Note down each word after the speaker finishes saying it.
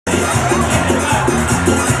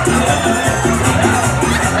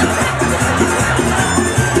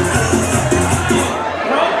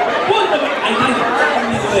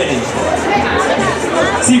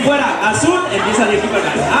fuera azul, empieza de aquí para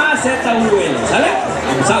acá. A, Z, U, L, ¿sale?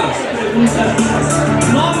 Vamos.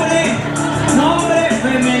 Nombre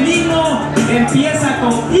femenino que empieza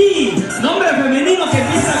con I. Nombre femenino que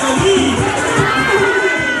empieza con I.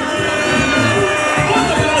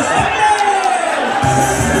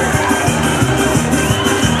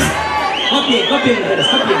 Copien, mujeres,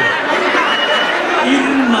 copien.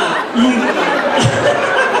 Irma.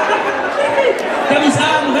 ¿Qué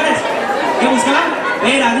buscaban, mujeres? ¿Qué buscaban?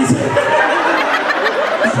 Era, dice.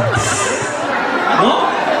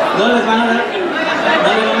 No les van a dar. No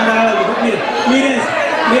les van a dar a la mujer.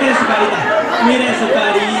 Miren su carita. Miren su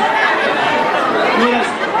carita.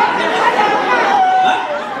 ¿Ah?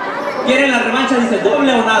 ¿Quieren la revancha? Dice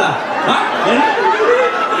doble o nada. ¿Ah?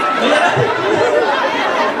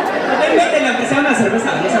 Invítenle aunque sea una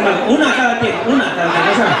cerveza, no sea malo. Una cada quien, no sea malo.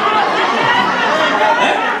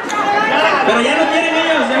 Pero ya no quieren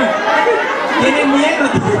ellos, ya. Tienen miedo.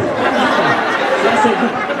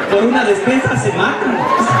 Por una despensa se matan.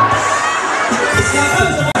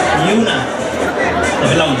 Y una.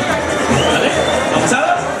 Novelón. ¿Vale?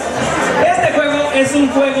 ¿Abusados? Este juego es un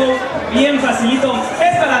juego bien facilito.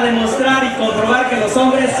 Es para demostrar y comprobar que los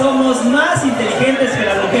hombres somos más inteligentes que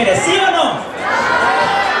las mujeres. ¿Sí o no?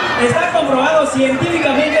 Está comprobado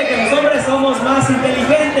científicamente que los hombres somos más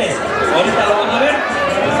inteligentes. Ahorita lo van a ver.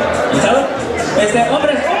 ¿Listo?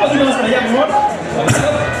 Hombres, un poquito más para allá, por favor.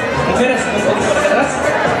 Mujeres, un poquito para atrás.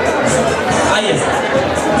 Ahí está.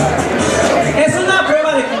 Es una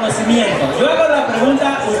prueba de conocimiento. Yo hago la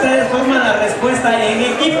pregunta, ustedes forman la respuesta en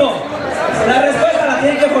equipo. La respuesta la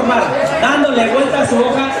tienen que formar dándole vuelta a su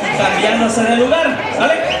hoja y cambiándose de lugar.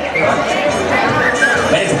 ¿Sale?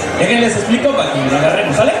 Déjenles explico para que lo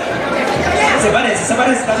agarremos, ¿sale? Sepárense,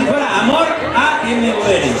 si fuera amor, A, M, U,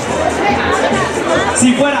 L.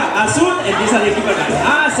 Si fuera azul, empieza de aquí para acá.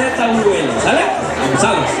 A, Z, U, L, ¿sale?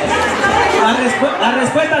 Abusados. La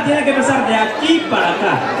respuesta tiene que empezar de aquí para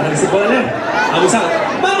acá, para que se pueda leer. Abusados.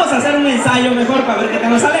 Vamos a hacer un ensayo mejor para ver qué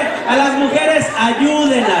tal nos sale. A las mujeres,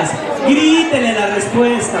 ayúdenlas. Grítenle la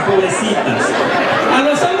respuesta, pobrecitas. A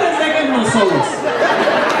los hombres, déjennos solos.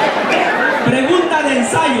 Pregunta de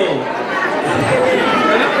ensayo.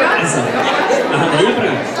 Eso. Ajá, de allá para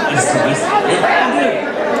acá. Eso.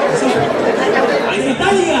 Ahí está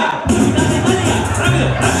Italia. Rápido.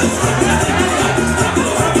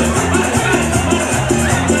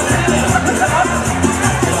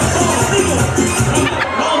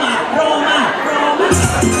 Roma.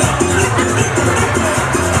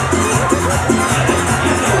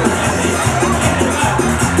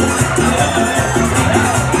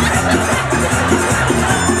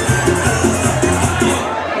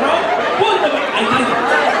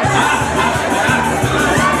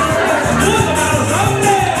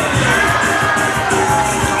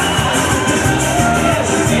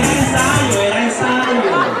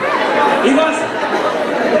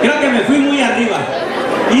 Fui muy arriba,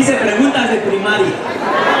 hice preguntas de primaria,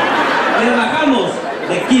 le bajamos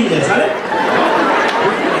de kinder, ¿sale?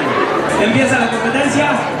 Empieza la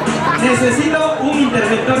competencia, necesito un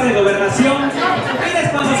interventor de gobernación. ¿Quiénes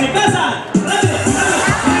cuando se casan? ¡Rápido!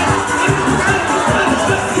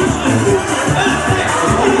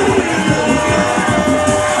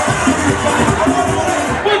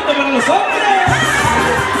 ¡Punto para los hombres!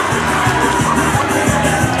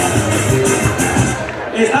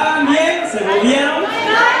 ¿Estaban bien? ¿Se movieron?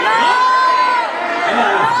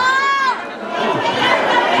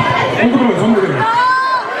 ¿Punto para los hombres?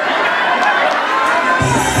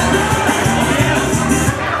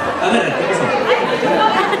 A ver, ¿qué pasó?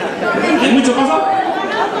 ¿Hay mucho paso?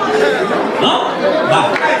 ¿No? Va.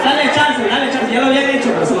 Dale chance. Ya lo habían hecho,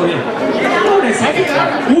 pero solo bien. 1-0.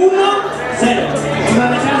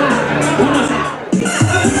 Dale chance. 1-0.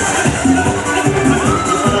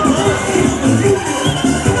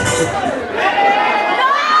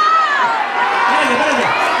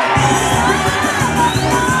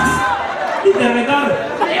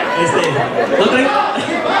 No traigo.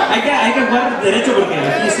 Hay que jugar derecho porque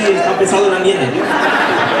aquí sí está pesado el ambiente.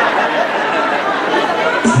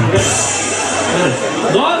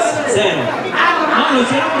 2-0. No, lo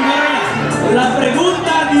hicieron primero ellas. La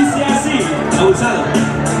pregunta dice así. Abusado.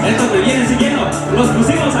 Estos me vienen siguiendo. Los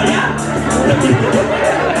pusimos allá.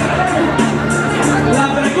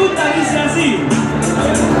 La pregunta dice así.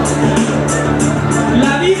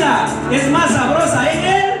 La vida es más sabrosa en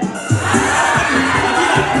él.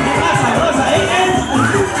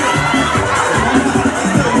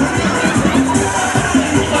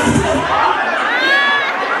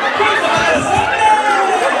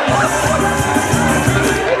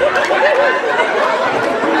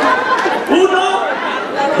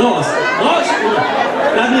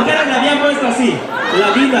 Las ahora sí.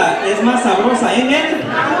 La vida es más sabrosa en el...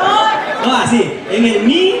 No, así. En el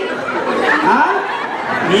mi...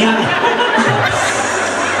 Mía.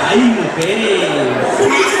 Ay, mujeres.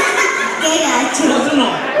 ¡Qué gacho! Nosotros no,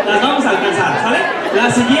 las vamos a alcanzar, ¿sale?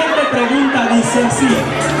 La siguiente pregunta dice así.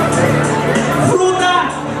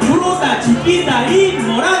 Fruta chiquita y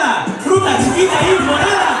morada. Fruta chiquita y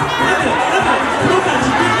morada. Rápido, rápido. Fruta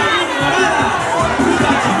chiquita y morada.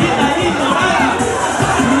 Fruta chiquita y morada.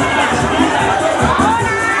 Fruta chiquita.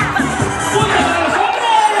 ¡Punto para los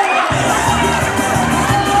hombres!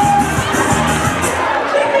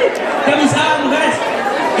 ¿Qué buscaban, mujeres?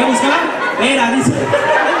 ¿Qué buscaban? Pera, dice.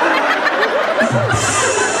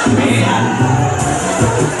 Pera.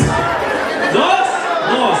 2-2,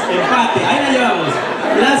 empate, ahí la llevamos.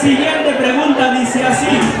 La siguiente pregunta dice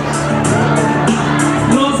así.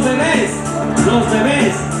 Los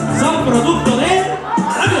bebés son producto de...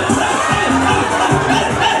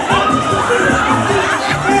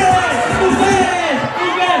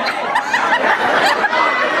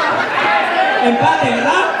 Empate,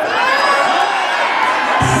 ¿verdad?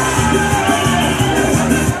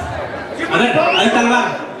 A ver, ahí está el bar.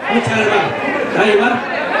 Vamos a echar el bar. ¿Trae el bar?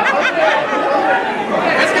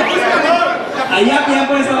 Allá que han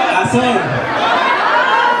puesto Azor.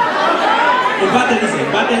 Empate dice.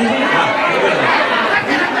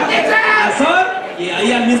 Azor y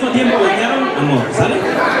ahí al mismo tiempo voltearon amor, ¿sale?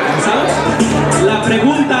 ¿Abusados? La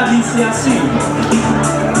pregunta dice así.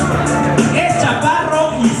 Es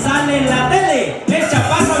chaparro y sale en la tele. Es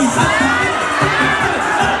chaparro y sale en la tele.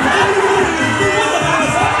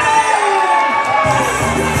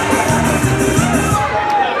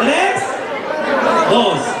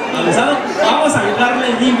 3-2. ¿Abusados? Vamos a jugarle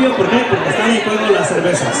limpio. ¿Por qué? Porque están en juego las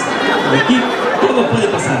cervezas. Aquí todo puede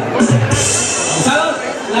pasar. ¿Abusados?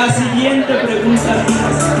 La siguiente pregunta dice: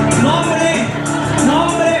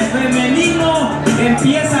 nombre femenino que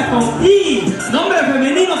empieza con I. Nombre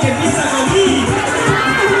femenino que empieza con I.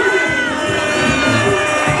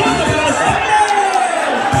 ¡Punto para los hombres!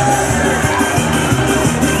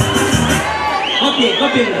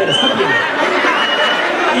 Copien, mujeres, copien.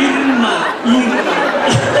 Irma.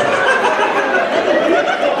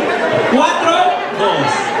 4-2.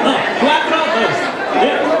 No,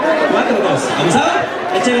 4-2. ¿Avisado?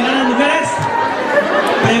 Échenle ganas, mujeres.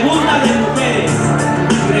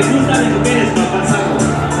 Pregunta de mujeres, papá saco.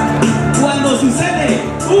 Cuando sucede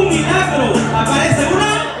un milagro, aparece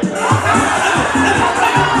una...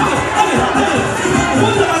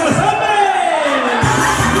 ¡Punto para los hombres!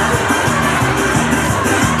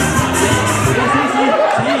 Sí.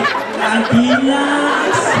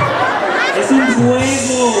 Tranquilas. Es un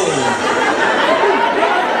juego.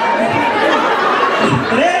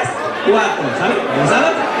 3-4, ¿sabes? ¿Avanzado?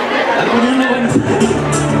 Están poniendo buenos.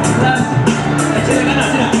 Échale ganas,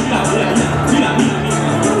 mira.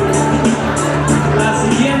 La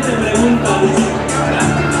siguiente pregunta dice: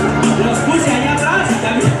 los puse allá atrás y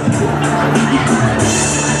ya mira.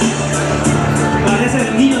 Parecen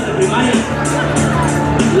niños de primaria.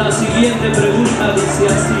 La siguiente pregunta dice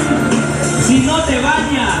así: si no te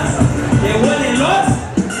bañas, ¿te huelen los?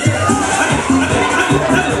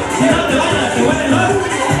 Si no te bañas, ¿te huelen los?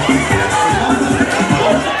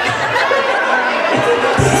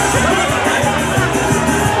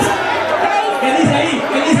 ¿Qué dice ahí?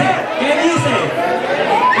 ¿Qué dice?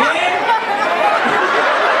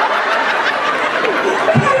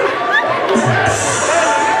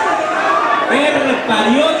 El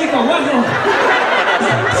periódico, guapo.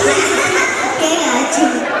 ¡Qué gacho!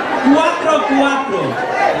 4-4.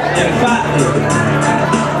 Empate.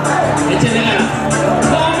 Échenle ganas.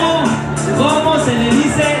 ¿Cómo se le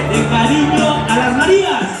dice de cariño a las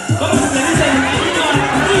Marías? ¿Cómo se le dice de cariño a las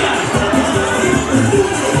Marías?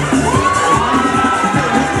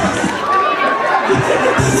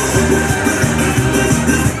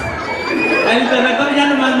 El interventor ya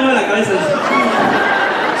nomás mueve la cabeza.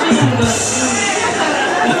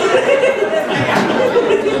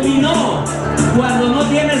 Y no, cuando no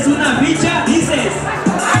tienes una ficha, dices: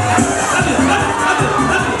 rápido.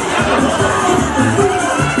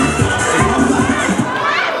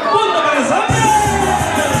 ¡Punto para los hombres!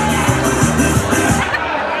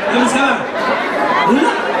 ¿Qué buscaban?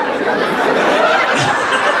 ¿Una?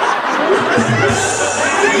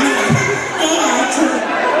 ¡Qué gacho!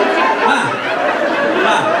 Va.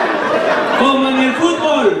 Como en el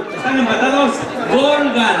fútbol están empatados, gol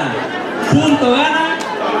gana, punto gana.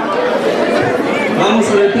 Vamos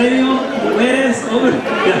por el premio, mujeres, hombres.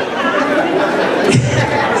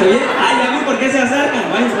 ¿Se oye? Ah, ya vi por qué se acercan.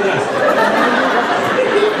 Vayan por atrás.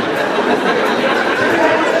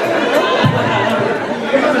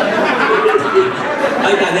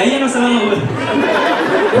 Ahí está, de ahí en no se van a mover.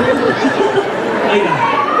 Ahí está.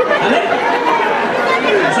 ¿Vale?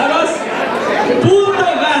 ¿Sabes? Punto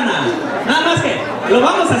gana. Nada más que lo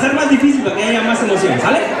vamos a hacer más difícil para que haya más emoción,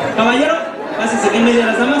 ¿sale? Caballero, pásense aquí en medio de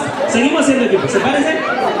las damas. Seguimos siendo equipo, ¿se parece?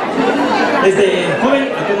 Desde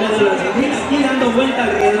joven a medio de las damas, aquí dando vuelta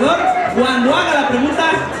alrededor. Cuando haga la pregunta,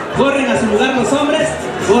 corren a su lugar los hombres,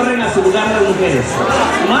 corren a su lugar las mujeres.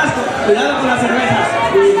 Más cuidado con las cervezas.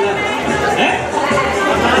 ¿Eh?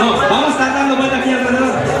 No, vamos a estar dando vuelta aquí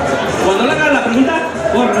alrededor. Cuando le hagan la pregunta,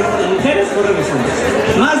 corren las mujeres, corren los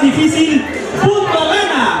hombres. Más difícil, punto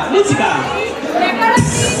gana. Música.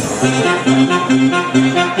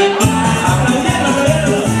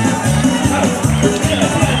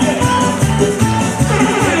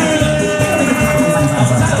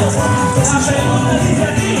 La pregunta dice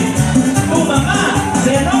así: tu mamá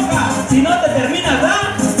se enoja si no te terminas la.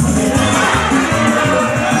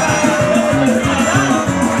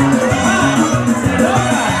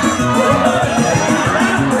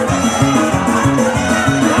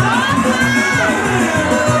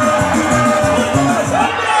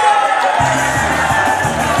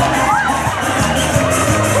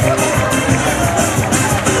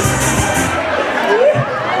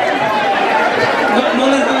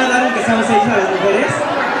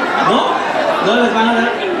 No les van a dar, no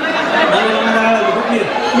les van a dar a las mujeres.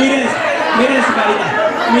 Miren su carita,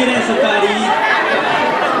 miren su carita.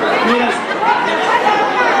 Miren.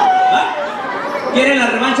 ¿Ah? ¿Quieren la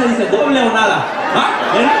revancha? Dice doble o nada. ¿Ah?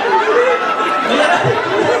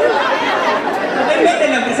 No te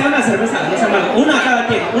inviten aunque sea una cerveza, no sea malo. Una cada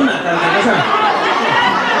quien, no sea malo.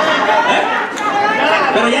 ¿Eh?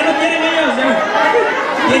 Pero ya no quieren ellos, ya.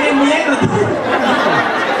 Tienen miedo.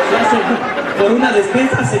 Por una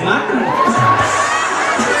despensa se matan.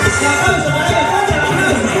 ¡Aplauso para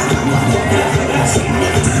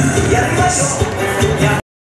ellos! ¡Aplauso!